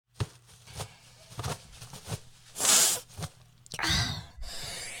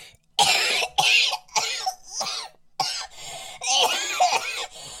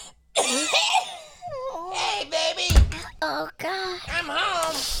Oh, God. I'm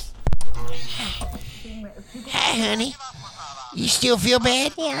home. Hi, honey. You still feel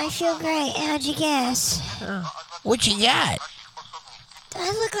bad? Yeah, I feel great. How'd you guess? What you got? Do I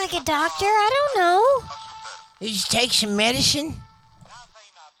look like a doctor? I don't know. Did you take some medicine?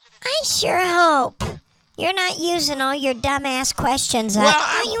 I sure hope. You're not using all your dumbass questions up.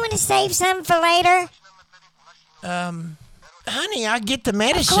 Well, Don't you want to save some for later? Honey, I'll get the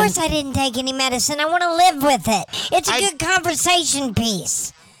medicine. Of course I didn't take any medicine. I want to live with it. It's a good conversation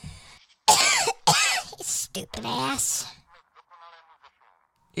piece. Stupid ass.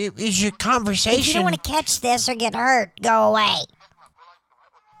 It is your conversation. If you don't want to catch this or get hurt, go away.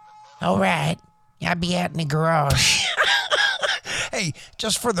 All right. I'll be out in the garage. Hey,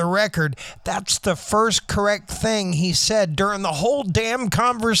 just for the record, that's the first correct thing he said during the whole damn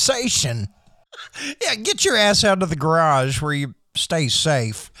conversation. Yeah, get your ass out of the garage where you stay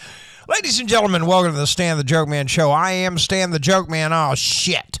safe. Ladies and gentlemen, welcome to the Stan the Joke Man Show. I am Stan the Joke Man. Oh,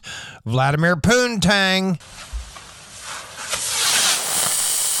 shit. Vladimir Putin.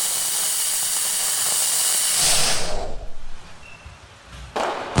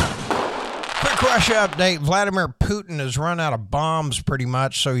 Russia update. Vladimir Putin has run out of bombs pretty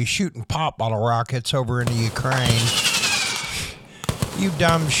much, so he's shooting pop bottle rockets over into Ukraine. You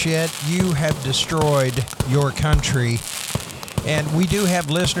dumb shit. You have destroyed your country. And we do have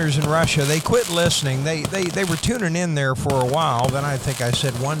listeners in Russia. They quit listening. They were tuning in there for a while. Then I think I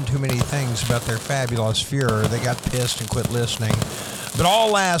said one too many things about their fabulous Fuhrer. They got pissed and quit listening. But all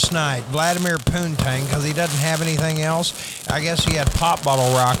last night, Vladimir Putin, because he doesn't have anything else, I guess he had pop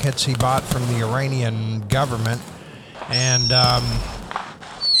bottle rockets he bought from the Iranian government. And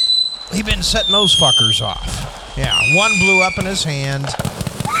he'd been setting those fuckers off. Yeah, one blew up in his hand.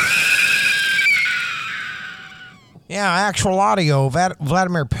 Yeah, actual audio.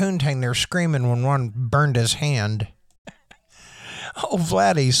 Vladimir Putin, they're screaming when one burned his hand. Oh,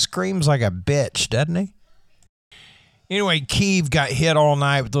 Vladdy screams like a bitch, doesn't he? Anyway, Kyiv got hit all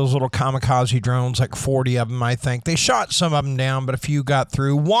night with those little kamikaze drones, like 40 of them, I think. They shot some of them down, but a few got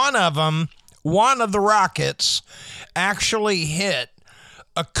through. One of the rockets, actually hit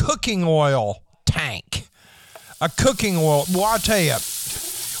a cooking oil tank. A cooking oil. Well, I'll tell you,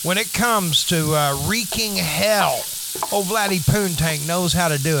 when it comes to wreaking hell, old Vladdy Putin knows how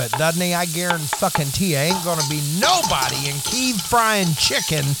to do it, doesn't he? I guarantee you, ain't going to be nobody in Kyiv frying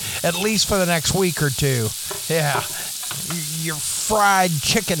chicken, at least for the next week or two. Yeah. Your fried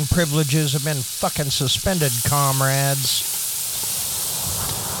chicken privileges have been fucking suspended, comrades.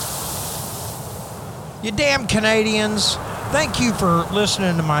 You damn Canadians. Thank you for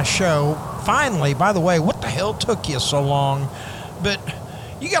listening to my show. Finally, by the way, what the hell took you so long? But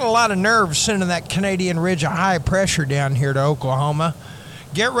you got a lot of nerve sending that Canadian ridge of high pressure down here to Oklahoma.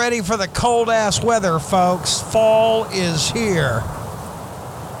 Get ready for the cold-ass weather, folks. Fall is here.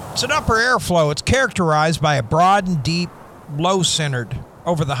 It's an upper airflow. It's characterized by a broad and deep low centered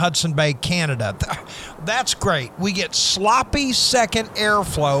over the Hudson Bay, Canada. That's great. We get sloppy second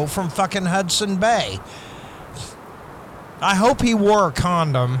airflow from fucking Hudson Bay. I hope he wore a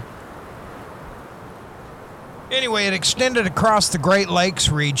condom. Anyway, it extended across the Great Lakes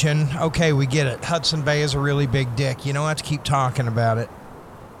region. Okay, we get it. Hudson Bay is a really big dick. You don't have to keep talking about it.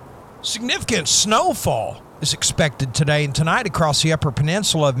 Significant snowfall is expected today and tonight across the Upper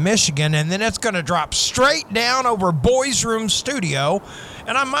Peninsula of Michigan, and then it's going to drop straight down over Boys Room Studio,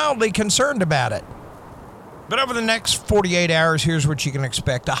 and I'm mildly concerned about it. But over the next 48 hours, here's what you can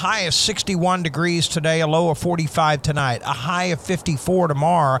expect. A high of 61 degrees today, a low of 45 tonight, a high of 54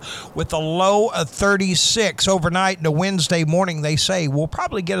 tomorrow, with a low of 36 overnight into Wednesday morning. They say we'll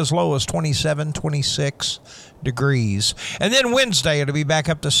probably get as low as 27, 26 degrees. And then Wednesday, it'll be back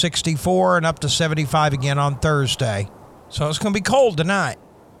up to 64 and up to 75 again on Thursday. So it's going to be cold tonight.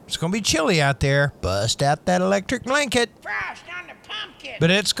 It's going to be chilly out there. Bust out that electric blanket. Frost on the pumpkin. But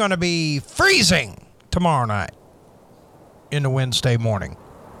it's going to be freezing tomorrow night into Wednesday morning.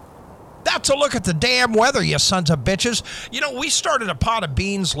 That's a look at the damn weather, you sons of bitches. You know, we started a pot of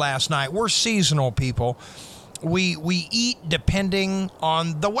beans last night. We're seasonal people. We eat depending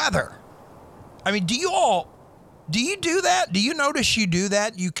on the weather. I mean, do you do that? Do you notice you do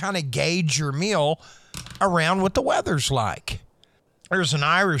that? You kind of gauge your meal around what the weather's like. There's an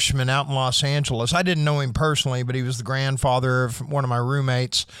Irishman out in Los Angeles. I didn't know him personally, but he was the grandfather of one of my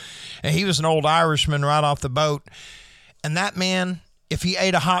roommates. And he was an old Irishman right off the boat. And that man, if he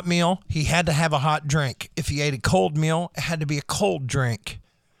ate a hot meal, he had to have a hot drink. If he ate a cold meal, it had to be a cold drink.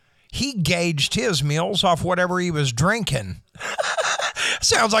 He gauged his meals off whatever he was drinking.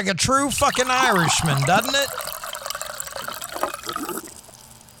 Sounds like a true fucking Irishman, doesn't it?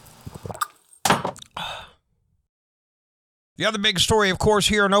 The other big story, of course,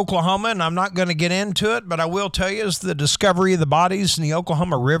 here in Oklahoma, and I'm not going to get into it, but I will tell you, is the discovery of the bodies in the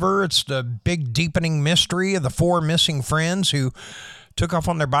Oklahoma River. It's the big deepening mystery of the 4 missing friends who took off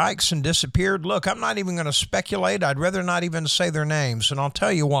on their bikes and disappeared. Look, I'm not even going to speculate. I'd rather not even say their names, and I'll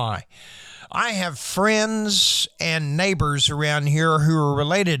tell you why. I have friends and neighbors around here who are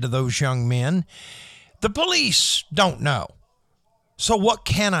related to those young men. The police don't know. So what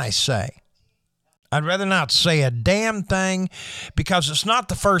can I say? I'd rather not say a damn thing, because it's not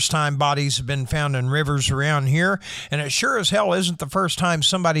the first time bodies have been found in rivers around here, and it sure as hell isn't the first time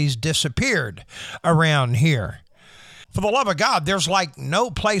somebody's disappeared around here. For the love of God, there's like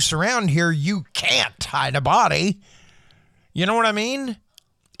no place around here you can't hide a body. You know what I mean?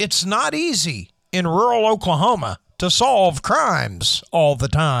 It's not easy in rural Oklahoma to solve crimes all the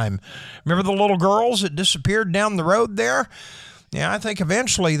time. Remember the little girls that disappeared down the road there? Yeah, I think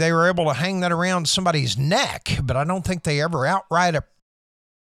eventually they were able to hang that around somebody's neck, but I don't think they ever outright.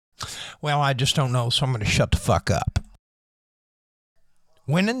 Well, I just don't know, so I'm going to shut the fuck up.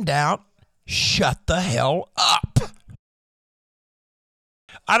 When in doubt, shut the hell up.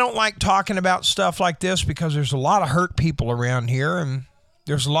 I don't like talking about stuff like this because there's a lot of hurt people around here, and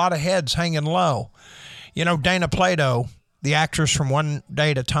there's a lot of heads hanging low. You know, Dana Plato, the actress from One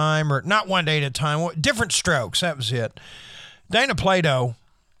Day at a Time, or not One Day at a Time, Different Strokes, that was it. Dana Plato,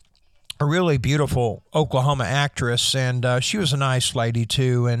 a really beautiful Oklahoma actress, and she was a nice lady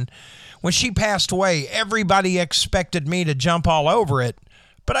too. And when she passed away, everybody expected me to jump all over it,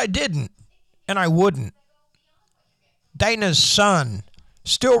 but I didn't, and I wouldn't. Dana's son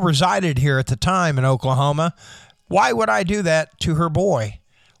still resided here at the time in Oklahoma. Why would I do that to her boy?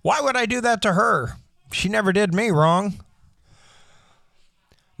 Why would I do that to her? She never did me wrong.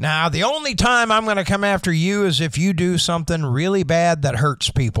 Now, the only time I'm going to come after you is if you do something really bad that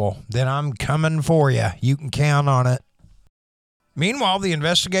hurts people. Then I'm coming for you. You can count on it. Meanwhile, the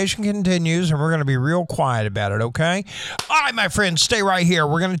investigation continues, and we're going to be real quiet about it, okay? All right, my friends, stay right here.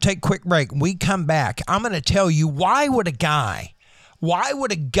 We're going to take a quick break. When we come back, I'm going to tell you why would a guy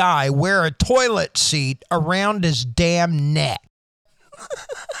wear a toilet seat around his damn neck?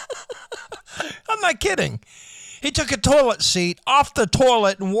 I'm not kidding. He took a toilet seat off the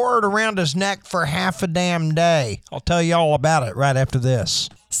toilet and wore it around his neck for half a damn day. I'll tell you all about it right after this.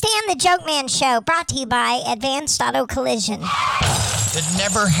 Stan the Joke Man Show, brought to you by Advanced Auto Collision. It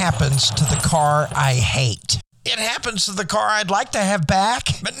never happens to the car I hate. It happens to the car I'd like to have back,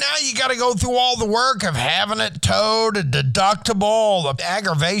 but now you got to go through all the work of having it towed, a deductible, the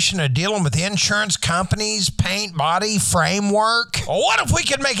aggravation of dealing with insurance companies, paint, body, framework. Well, what if we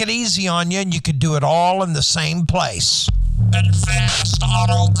could make it easy on you and you could do it all in the same place? Advanced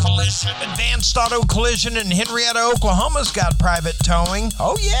Auto Collision. Advanced Auto Collision in Henrietta, Oklahoma's got private towing.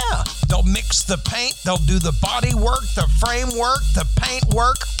 Oh, yeah. They'll mix the paint, they'll do the body work, the frame work, the paint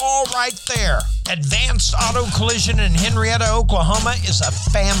work, all right there. Advanced Auto Collision in Henrietta, Oklahoma is a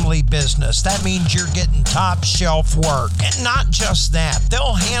family business. That means you're getting top shelf work. And not just that,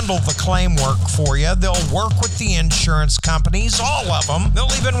 they'll handle the claim work for you. They'll work with the insurance companies, all of them.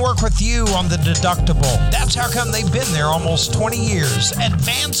 They'll even work with you on the deductible. That's how come they've been there almost 20 years.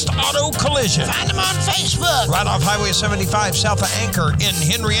 Advanced Auto Collision. Find them on Facebook. Right off Highway 75 south of Anchor in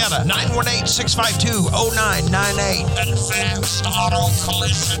Henrietta. 918-652-0998. Advanced Auto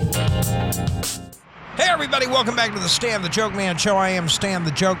Collision. Hey everybody, welcome back to the Stan the Joke Man Show. I am Stan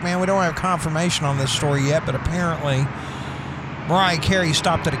the Joke Man. We don't have confirmation on this story yet, but apparently Mariah Carey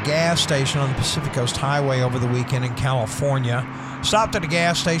stopped at a gas station on the Pacific Coast Highway over the weekend in California. Stopped at a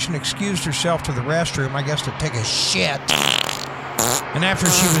gas station, excused herself to the restroom, I guess to take a shit. And after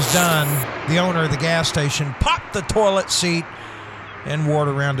she was done, the owner of the gas station popped the toilet seat and wore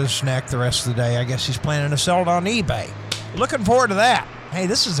it around his neck the rest of the day. I guess he's planning to sell it on eBay. Looking forward to that. Hey,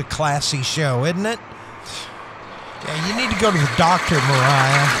 this is a classy show, isn't it? Yeah, you need to go to the doctor,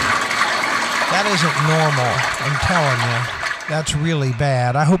 Mariah. That isn't normal, I'm telling you. That's really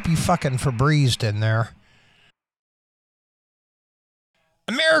bad. I hope you fucking Febrezed in there.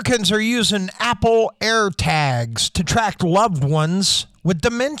 Americans are using Apple AirTags to track loved ones with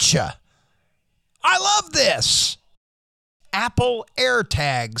dementia. I love this. Apple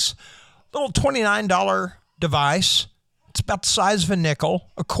AirTags, little $29 device. It's about the size of a nickel,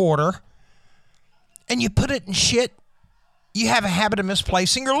 a quarter. And you put it in shit you have a habit of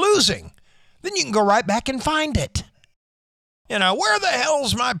misplacing or losing. Then you can go right back and find it. You know, where the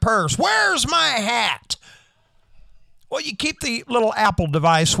hell's my purse? Where's my hat? Well, you keep the little Apple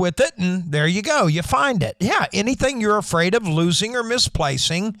device with it, and there you go. You find it. Yeah, anything you're afraid of losing or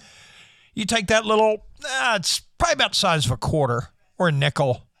misplacing, you take that little, it's probably about the size of a quarter or a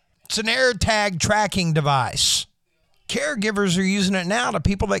nickel. It's an AirTag tracking device. caregivers are using it now to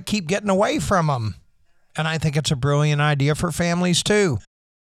people that keep getting away from them. And I think it's a brilliant idea for families, too.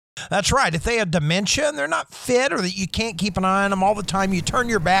 That's right. If they have dementia and they're not fit or that you can't keep an eye on them all the time, you turn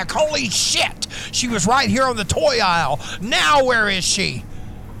your back. Holy shit! She was right here on the toy aisle. Now where is she?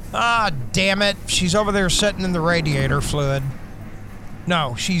 Ah, damn it. She's over there sitting in the radiator fluid.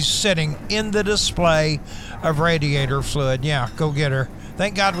 No, she's sitting in the display of radiator fluid. Yeah, go get her.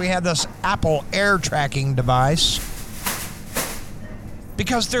 Thank God we have this Apple Air tracking device.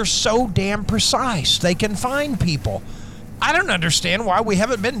 Because they're so damn precise. They can find people. I don't understand why we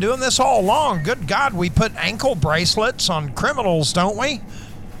haven't been doing this all along. Good God, we put ankle bracelets on criminals, don't we?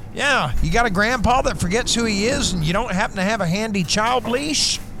 Yeah, you got a grandpa that forgets who he is and you don't happen to have a handy child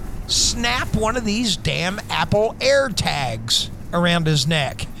leash? Snap one of these damn Apple Air tags around his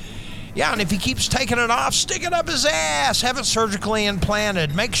neck. Yeah, and if he keeps taking it off, stick it up his ass. Have it surgically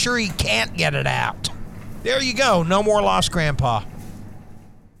implanted. Make sure he can't get it out. There you go. No more lost grandpa.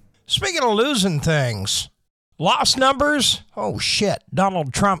 Speaking of losing things, lost numbers? Oh, shit.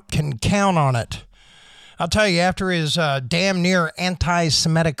 Donald Trump can count on it. I'll tell you, after his damn near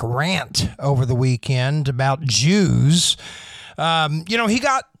anti-Semitic rant over the weekend about Jews, he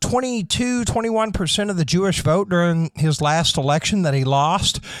got 21% of the Jewish vote during his last election that he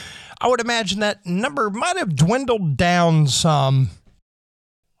lost. I would imagine that number might have dwindled down some.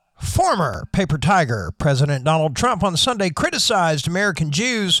 Former paper tiger President Donald Trump on Sunday criticized American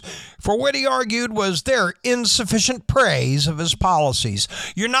Jews for what he argued was their insufficient praise of his policies.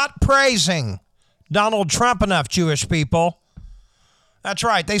 You're not praising Donald Trump enough, Jewish people. That's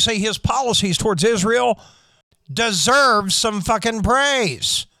right. They say his policies towards Israel deserve some fucking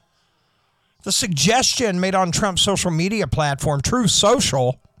praise. The suggestion made on Trump's social media platform, Truth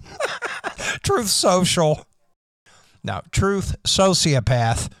Social. Truth Social. No, Truth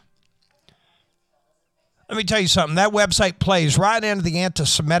Sociopath. Let me tell you something. That website plays right into the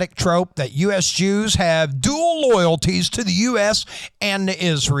anti-Semitic trope that U.S. Jews have dual loyalties to the U.S. and to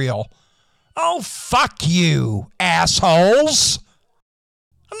Israel. Oh, fuck you, assholes.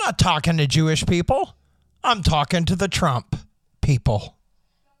 I'm not talking to Jewish people. I'm talking to the Trump people.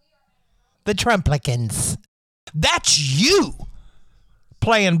 The Trumplicans. That's you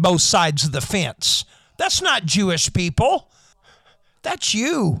playing both sides of the fence. That's not Jewish people. That's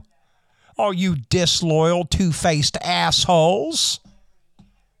you. All you disloyal, two-faced assholes.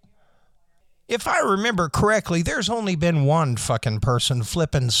 If I remember correctly, there's only been one fucking person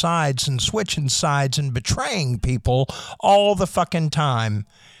flipping sides and switching sides and betraying people all the fucking time.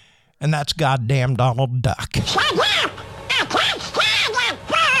 And that's goddamn Donald Duck.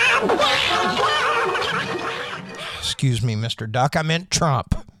 Excuse me, Mr. Duck. I meant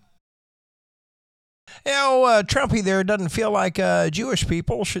Trump. Trumpy there doesn't feel like Jewish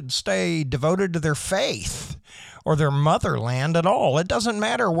people should stay devoted to their faith or their motherland at all. It doesn't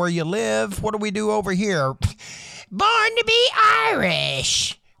matter where you live. What do we do over here? Born to be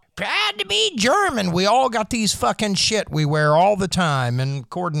Irish. Proud to be German. We all got these fucking shit we wear all the time. And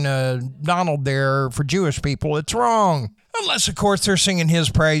according to Donald there, for Jewish people, it's wrong. Unless, of course, they're singing his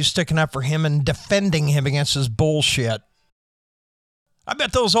praise, sticking up for him, and defending him against his bullshit. I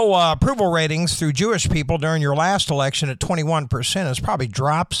bet those old approval ratings through Jewish people during your last election at 21% has probably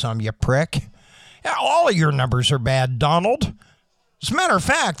dropped some, you prick. Yeah, all of your numbers are bad, Donald. As a matter of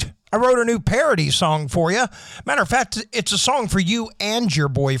fact, I wrote a new parody song for you. Matter of fact, it's a song for you and your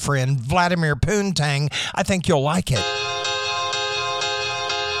boyfriend, Vladimir Poontang. I think you'll like it.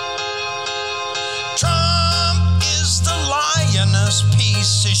 Trump is the lioness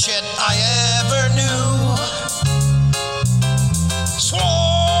piece of shit I ever knew. Swore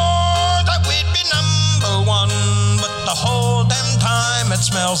that we'd be number one, but the whole damn time it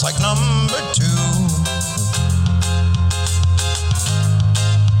smells like number two.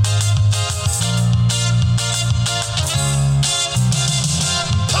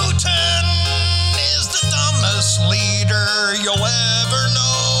 Putin is the dumbest leader you'll ever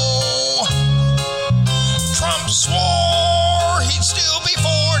know. Trump swore he'd still be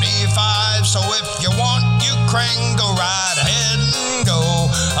 45, so if you want Ukraine, go right ahead and go.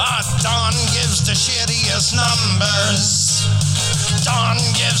 Don gives the shittiest numbers. Don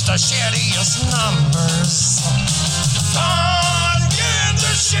gives the shittiest numbers. Don gives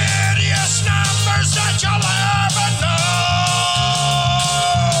the shittiest numbers that you'll ever know.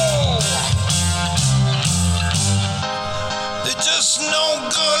 They're just no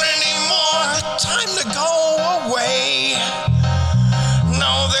good anymore. Time to go away.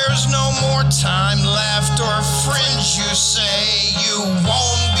 No, there's no more time left, or friends you say you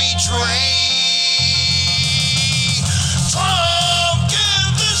won't betray. Trump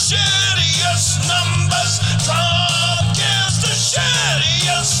give the shittiest numbers. Trump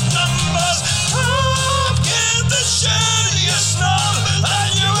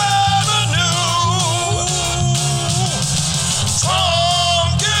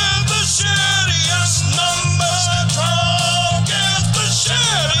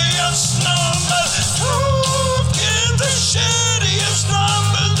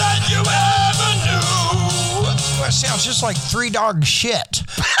That's like three dog shit.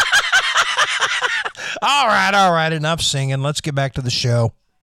 All right. Enough singing. Let's get back to the show.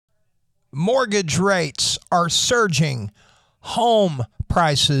 Mortgage rates are surging. Home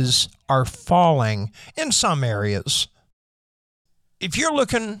prices are falling in some areas. If you're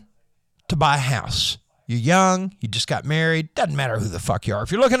looking to buy a house, you're young, you just got married, doesn't matter who the fuck you are.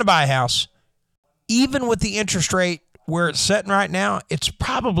 If you're looking to buy a house, even with the interest rate where it's sitting right now, it's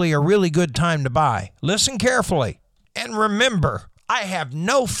probably a really good time to buy. Listen carefully. And remember, I have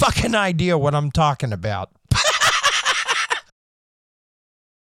no fucking idea what I'm talking about.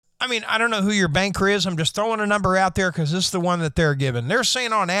 I mean, I don't know who your banker is. I'm just throwing a number out there because this is the one that they're giving. They're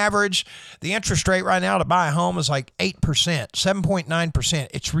saying on average, the interest rate right now to buy a home is like 8%, 7.9%.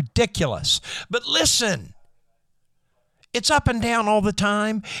 It's ridiculous. But listen, it's up and down all the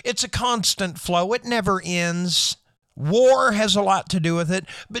time. It's a constant flow. It never ends. War has a lot to do with it.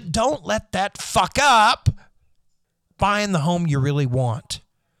 But don't let that fuck up buying the home you really want.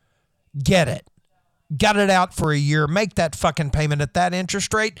 Get it. Gut it out for a year, make that fucking payment at that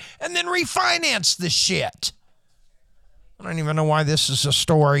interest rate, and then refinance the shit. I don't even know why this is a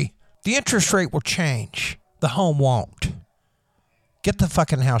story. The interest rate will change. The home won't. Get the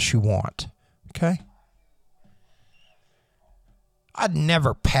fucking house you want, okay? I'd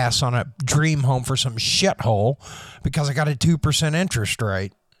never pass on a dream home for some shithole because I got a 2% interest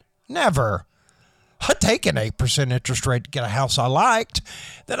rate. Never. I'd take an 8% interest rate to get a house I liked.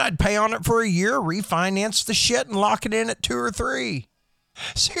 Then I'd pay on it for a year, refinance the shit, and lock it in at 2 or 3.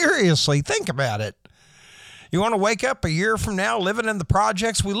 Seriously, think about it. You want to wake up a year from now living in the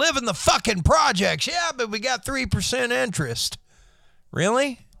projects? We live in the fucking projects. Yeah, but we got 3% interest.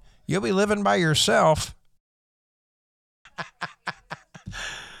 Really? You'll be living by yourself.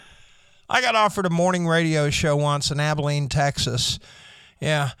 I got offered a morning radio show once in Abilene, Texas.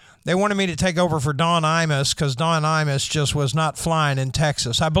 Yeah. They wanted me to take over for Don Imus because Don Imus just was not flying in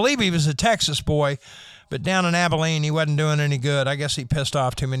Texas. I believe he was a Texas boy, but down in Abilene, he wasn't doing any good. I guess he pissed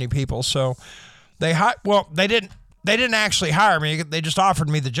off too many people. So they didn't actually hire me. They just offered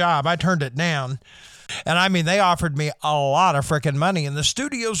me the job. I turned it down. And I mean, they offered me a lot of freaking money. And the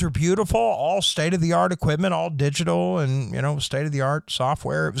studios are beautiful, all state-of-the-art equipment, all digital and, state-of-the-art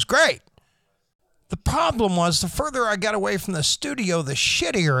software. It was great. The problem was, the further I got away from the studio, the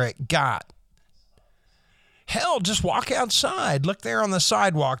shittier it got. Hell, just walk outside. Look there on the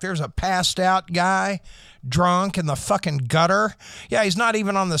sidewalk. There's a passed out guy, drunk in the fucking gutter. Yeah, he's not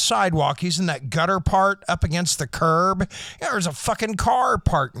even on the sidewalk. He's in that gutter part up against the curb. Yeah, there's a fucking car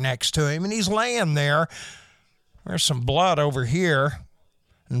parked next to him, and he's laying there. There's some blood over here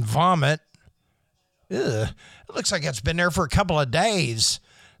and vomit. Ugh. It looks like it's been there for a couple of days.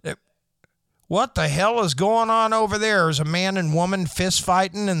 What the hell is going on over there? There's a man and woman fist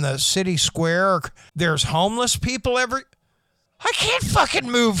fighting in the city square. There's homeless people I can't fucking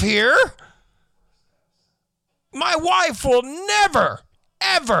move here. My wife will never,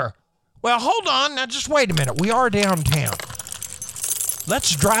 ever. Well, hold on. Now, just wait a minute. We are downtown.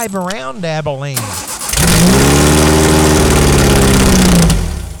 Let's drive around Abilene.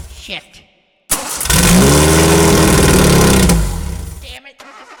 Shit. Damn it.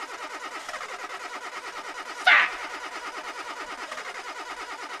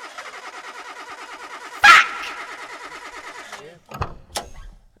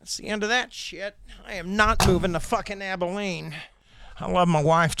 That's the end of that shit. I am not moving to fucking Abilene. I love my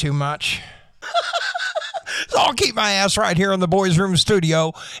wife too much. So I'll keep my ass right here in the Boys Room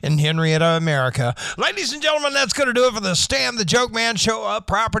studio in Henrietta, America. Ladies and gentlemen, that's going to do it for the Stan the Joke Man show, a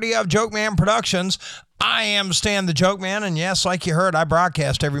property of Joke Man Productions. I am Stan the Joke Man, and yes, like you heard, I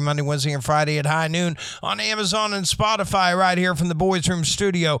broadcast every Monday, Wednesday, and Friday at high noon on Amazon and Spotify right here from the Boys Room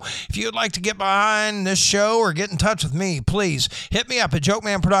studio. If you'd like to get behind this show or get in touch with me, please hit me up at Joke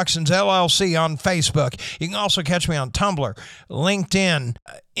Man Productions LLC on Facebook. You can also catch me on Tumblr, LinkedIn,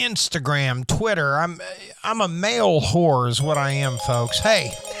 Instagram, Twitter. I'm a male whore is what I am, folks. Hey.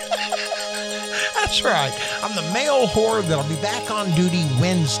 That's right. I'm the male whore that'll be back on duty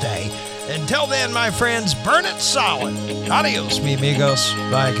Wednesday. Until then, my friends, burn it solid. Adios, mi amigos.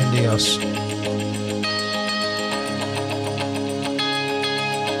 Bye, con Dios.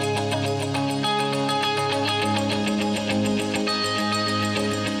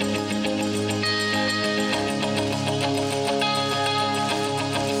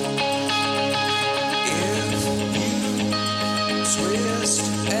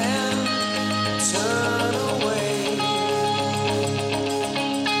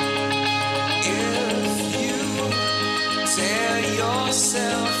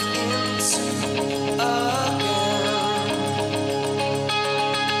 Yourself